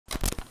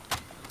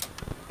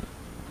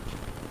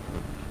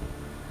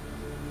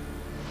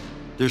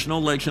There's no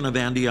legend of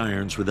Andy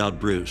Irons without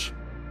Bruce.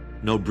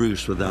 No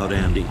Bruce without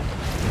Andy.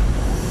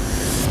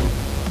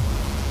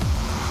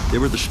 They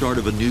were the start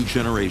of a new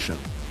generation.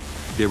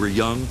 They were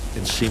young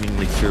and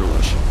seemingly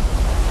fearless,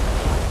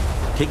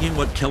 taking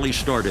what Kelly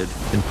started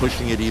and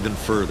pushing it even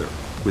further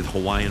with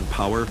Hawaiian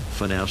power,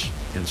 finesse,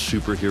 and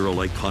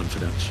superhero-like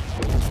confidence.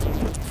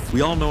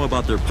 We all know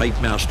about their Pipe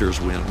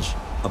Masters wins,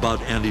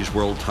 about Andy's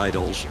world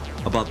titles,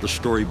 about the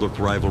storybook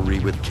rivalry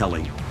with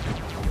Kelly.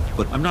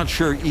 But I'm not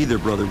sure either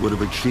brother would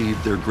have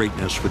achieved their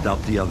greatness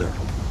without the other.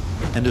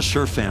 And as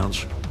surf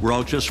fans, we're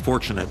all just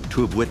fortunate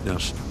to have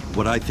witnessed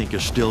what I think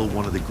is still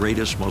one of the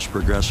greatest, most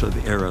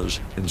progressive eras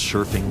in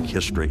surfing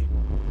history.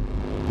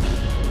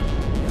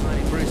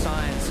 Bruce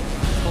Irons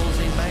pulls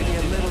in maybe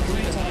a little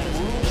bit.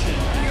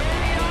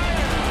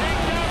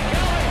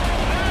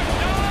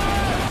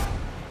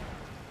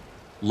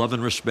 Love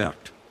and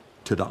respect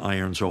to the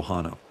Irons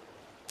Ohana.